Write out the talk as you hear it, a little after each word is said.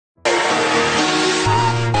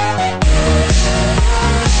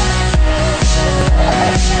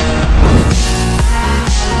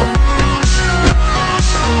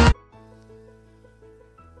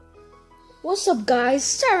What's up guys,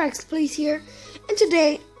 Cyrax Plays here, and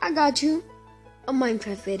today I got you a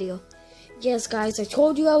Minecraft video. Yes guys, I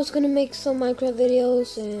told you I was gonna make some Minecraft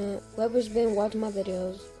videos, and whoever's been watching my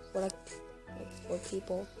videos for like 4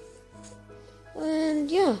 people.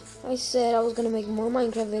 And yeah, I said I was gonna make more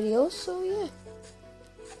Minecraft videos, so yeah.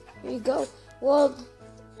 Here you go. Well,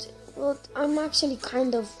 I'm actually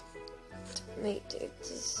kind of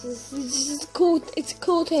it's cool. It's a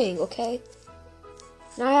cool thing, okay?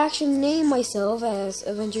 Now I actually named myself as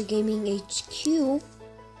Avenger Gaming HQ.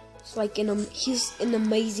 It's like he's an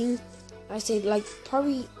amazing, I say like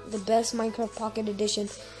probably the best Minecraft Pocket Edition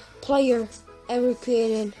player ever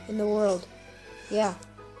created in the world. Yeah.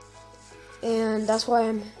 And that's why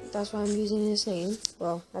I'm using his name.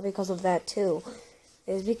 Well, not because of that too.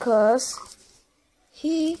 It's because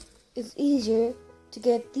he is easier to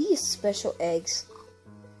get these special eggs.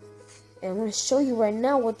 And I'm going to show you right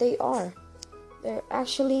now what they are. They're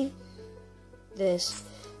actually this.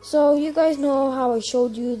 So you guys know how I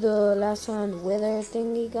showed you the last time the wither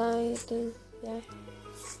thingy guy thing? Yeah.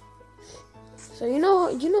 So you know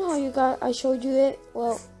how I showed you it?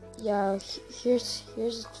 Well, yeah, here's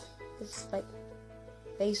this like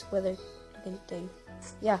face wither looking thing.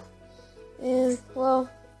 Yeah. And well,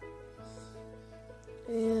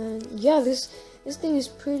 and yeah, this thing is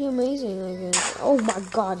pretty amazing, I guess. Oh my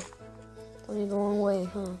god. Going the wrong way,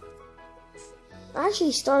 huh? I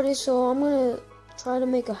actually started, so I'm gonna try to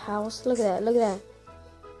make a house. Look at that, look at that.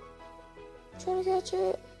 Try to catch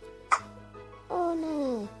it. Oh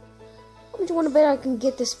no. How much you wanna bet I can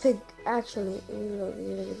get this pig actually? Look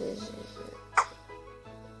at this.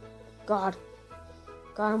 God.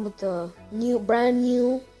 Got him with the brand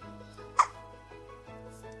new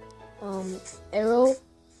arrow,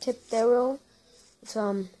 tipped arrow. It's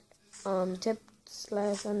tip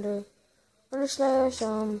slash under slash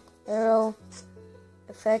arrow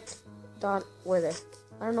effect dot wither.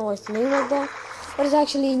 I don't know why it's named like that, but it's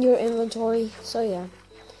actually in your inventory. So yeah,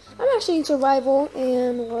 I'm actually in survival,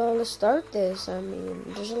 and well, let's start this. I mean,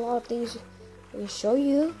 there's a lot of things I can show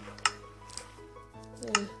you.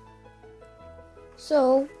 Yeah.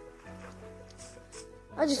 So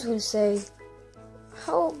I just want to say,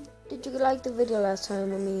 how did you like the video last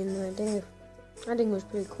time? I mean, I think it was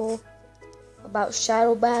pretty cool about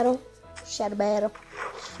shadow battle.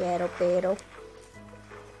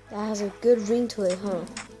 That has a good ring to it, huh?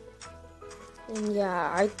 And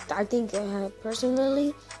yeah, I think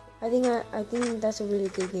personally, I think that's a really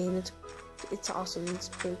good game. It's awesome. It's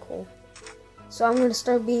pretty cool. So I'm gonna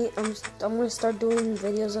start doing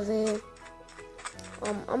videos of it.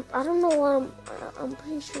 I don't know what I'm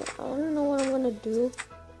pretty sure I don't know what I'm gonna do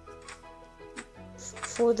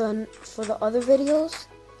for the other videos,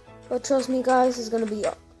 but trust me guys, it's gonna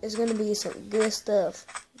be some good stuff.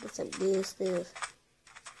 It's some good stuff.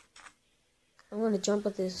 I'm gonna jump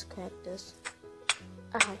with this cactus.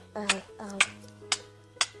 Ow.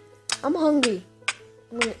 I'm hungry.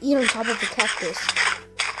 I'm gonna eat on top of the cactus.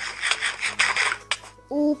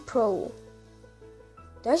 Ooh, pro.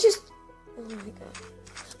 That's just, oh my god.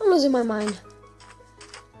 I'm losing my mind.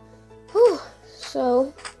 Whew.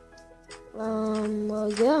 So, well,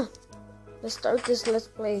 yeah. Let's start this Let's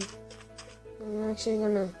Play. I'm actually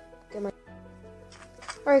gonna get my...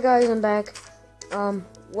 Alright guys, I'm back.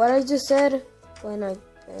 What I just said when I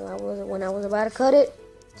was about to cut it,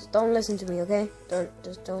 just don't listen to me, okay?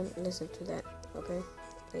 Don't listen to that, okay?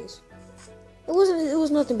 Please. It was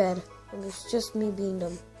nothing bad. It was just me being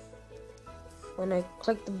dumb. When I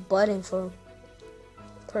clicked the button for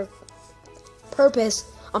purpose,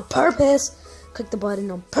 on purpose, click the button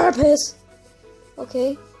on purpose.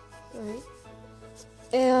 Okay, alright.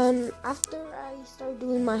 And after I start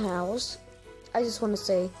doing my house, I just want to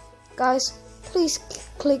say, guys, please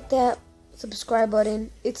click that subscribe button.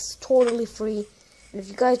 It's totally free. And if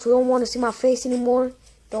you guys don't want to see my face anymore,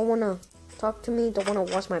 don't want to talk to me, don't want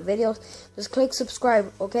to watch my videos, just click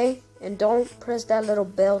subscribe, okay? And don't press that little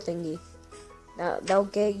bell thingy. That'll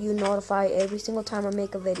get you notified every single time I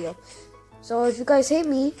make a video. So if you guys hate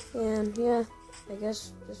me, and yeah, I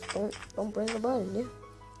guess just don't press the button,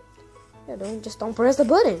 yeah, don't press the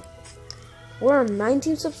button. We're on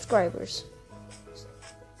 19 subscribers.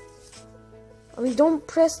 I mean, don't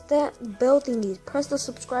press that bell thingy. Press the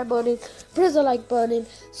subscribe button, press the like button,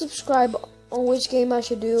 subscribe on which game I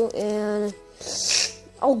should do, and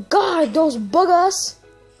oh god, those buggers.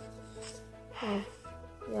 Oh,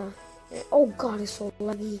 yeah. Oh god, it's so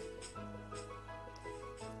laggy.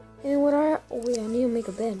 And oh wait, I need to make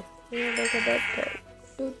a bed. I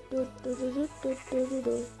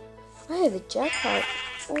have a jackpot.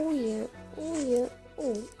 Oh yeah.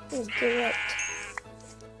 Oh, get wrecked.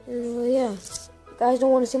 And well, yeah. guys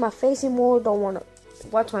don't want to see my face anymore, don't want to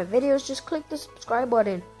watch my videos, just click the subscribe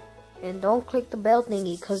button. And don't click the bell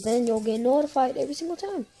thingy, because then you'll get notified every single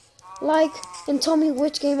time. Like, and tell me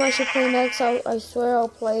which game I should play next. I swear I'll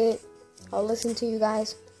play it. I'll listen to you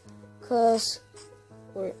guys. Because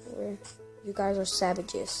you guys are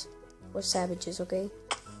savages. We're savages, okay?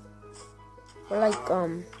 We're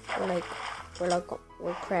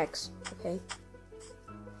cracks, okay?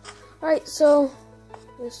 Alright, so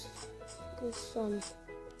let's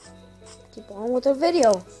keep on with the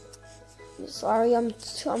video. Sorry, I'm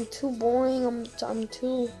too boring. I'm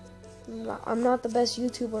not the best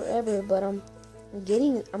YouTuber ever, but I'm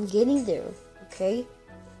getting there. Okay,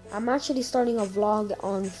 I'm actually starting a vlog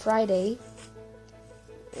on Friday.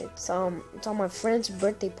 It's on my friend's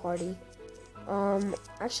birthday party.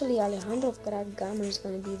 Actually Alejandro Garagano is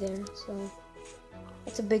gonna be there, so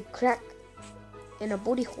it's a big crack in a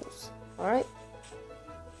booty holes. All right,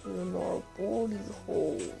 in our booty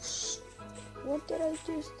holes. What did I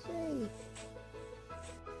just say?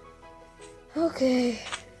 Okay,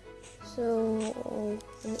 so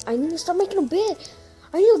I need to start making a bed.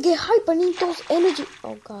 I need to get hype. I need those energy.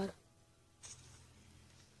 Oh God,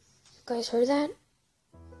 you guys heard that?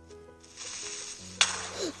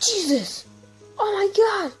 Jesus! Oh my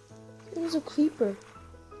God, it was a creeper.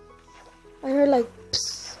 I heard like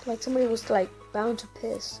psst, like somebody was like bound to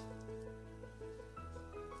piss.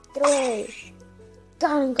 Get away!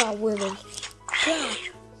 God and got with him. Blah.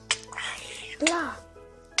 Blah.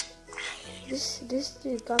 This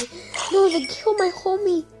dude got me. No, they killed my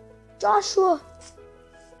homie, Joshua.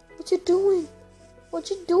 What you doing? What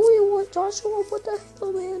you doing? What, Joshua? What the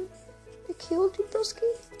hell, man? They killed you, broski?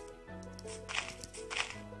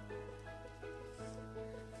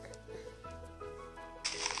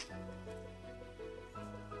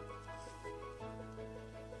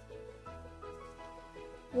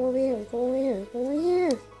 Go over here. Go over here. Go over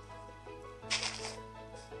here.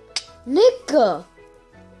 Nigga.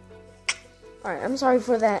 Alright, I'm sorry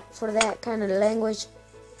for that kind of language.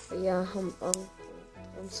 But yeah,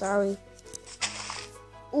 I'm sorry.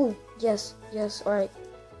 Ooh, yes, alright.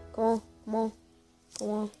 Come on.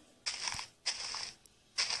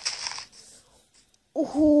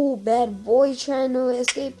 Ooh, bad boy trying to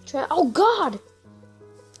escape. Oh God!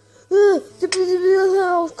 I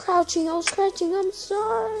was crouching. I'm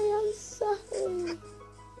sorry.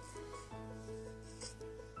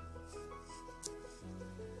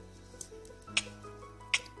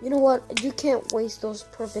 You know what? You can't waste those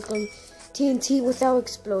perfectly TNT without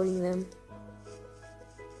exploding them.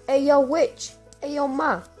 Hey, yo, witch. Hey, yo,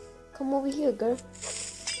 ma. Come over here, girl.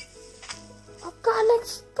 Oh, God,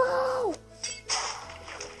 let's go.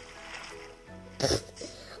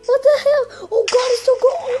 What the hell? Oh, God, it's still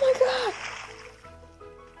going. Oh, my God.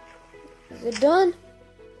 Is it done?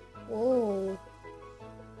 Whoa.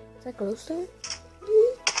 Is that glowstone?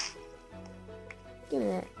 Give me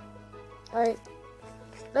that. Alright.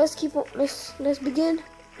 Let's keep on. Let's begin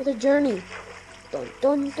with a journey. Dun,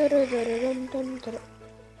 dun, dun, dun, dun, dun, dun.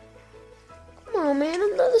 Come on, man!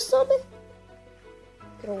 Another summon.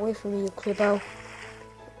 Get away from me, you creepo!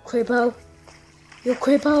 You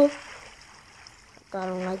creepo! God, I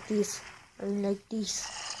don't like these.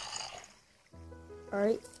 All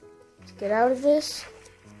right, let's get out of this.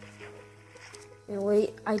 And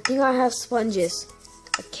wait, I think I have sponges.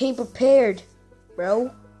 I came prepared, bro.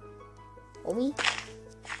 Homie.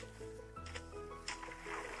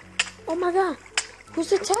 Oh my God,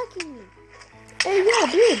 who's attacking me? Hey, yo,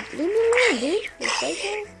 dude, leave me alone, dude. You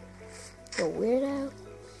psycho? You weirdo.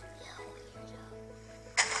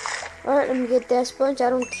 Alright, let me get that sponge. I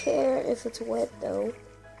don't care if it's wet, though.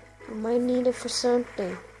 I might need it for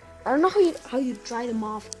something. I don't know how you dry them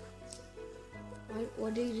off.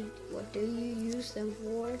 What do you use them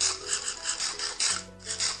for?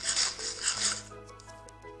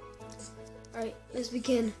 Alright, let's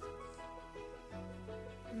begin.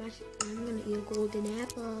 I'm gonna eat a golden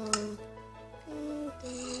apple.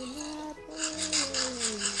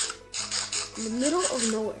 In the middle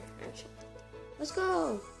of nowhere, actually. Let's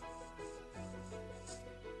go.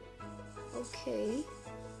 Okay.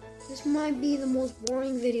 This might be the most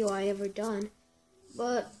boring video I ever done.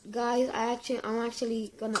 But guys, I'm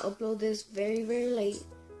actually gonna upload this very, very late.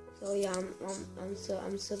 So yeah, I'm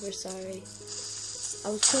super sorry. I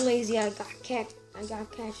was too lazy. I got catched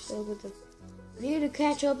up with the. I needed to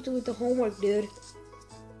catch up with the homework, dude.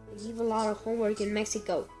 They give a lot of homework in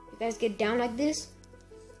Mexico. You guys get down like this?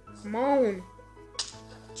 Come on.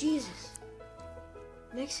 Jesus.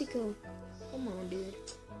 Mexico. Come on, dude.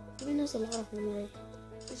 Giving us a lot of homework.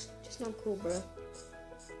 Just not cool, bro.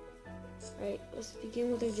 Alright, let's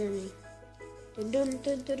begin with our journey. Dun, dun,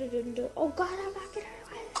 dun, dun, dun, dun. Oh God, I got it.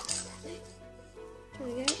 Trying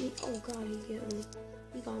to get me. Oh God, he got me.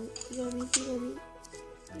 He got me. He got me. He got me.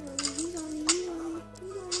 He got me. He got me. He got me. He got me. He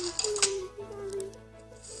got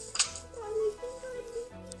me.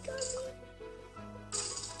 He got me.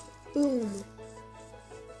 Boom.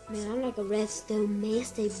 Man, I'm like a redstone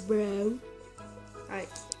master, bro. Alright.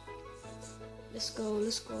 Let's go,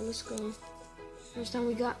 let's go, let's go. First time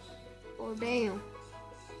we got. Oh, damn.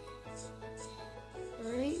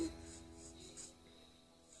 Alright.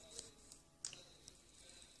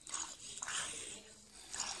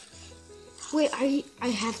 Wait, I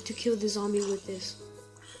have to kill the zombie with this.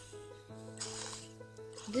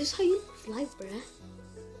 This is how you live, bruh.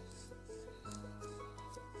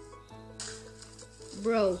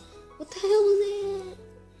 Bro, what the hell was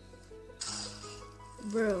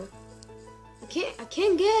that? Bro, I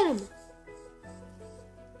can't get him.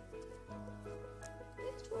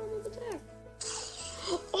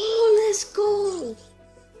 Oh, let's go.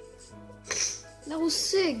 That was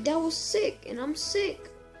sick. That was sick, and I'm sick.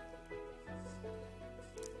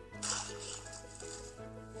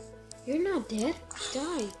 You're not dead.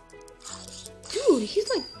 Die. Dude, he's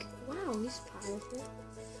like, wow, he's powerful.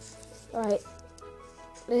 Alright.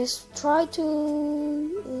 Let's try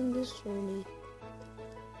to end this journey.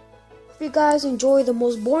 If you guys enjoy the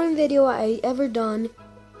most boring video I ever done,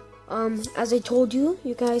 as I told you,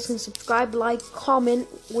 you guys can subscribe, like, comment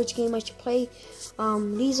which game I should play.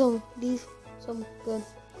 Leave some good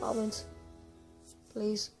comments,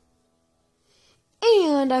 please.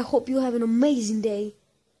 And I hope you have an amazing day.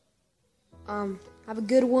 Have a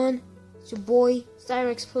good one. It's your boy,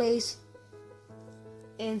 Cyrex Plays.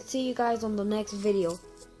 And see you guys on the next video.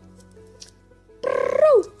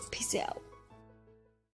 Peace out.